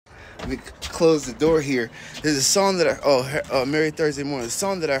me close the door here. There's a song that Merry Thursday Morning, a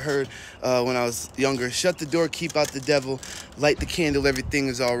song that I heard when I was younger. Shut the door, keep out the devil, light the candle, everything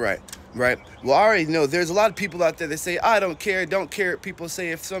is all right. Right? Well, I already know there's a lot of people out there that say, I don't care, don't care. People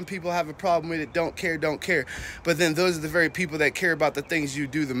say if some people have a problem with it, don't care, don't care. But then those are the very people that care about the things you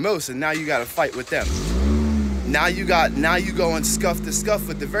do the most, and now you got to fight with them. Now you go and scuff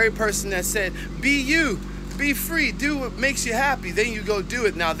with the very person that said, be you, be free, do what makes you happy. Then you go do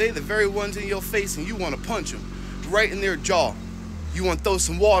it. Now they the very ones in your face, and you want to punch them right in their jaw. You want to throw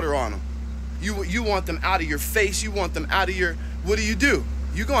some water on them. You want them out of your face. You want them out of your, what do?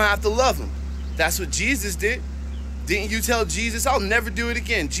 You're going to have to love them. That's what Jesus did. Didn't you tell Jesus, I'll never do it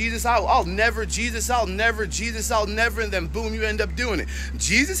again? Jesus, I'll never, Jesus, I'll never, Jesus, I'll never, and then boom, you end up doing it.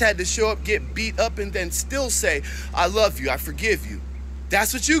 Jesus had to show up, get beat up, and then still say, I love you, I forgive you.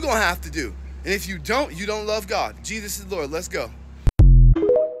 That's what you're going to have to do. And if you don't love God. Jesus is Lord. Let's go.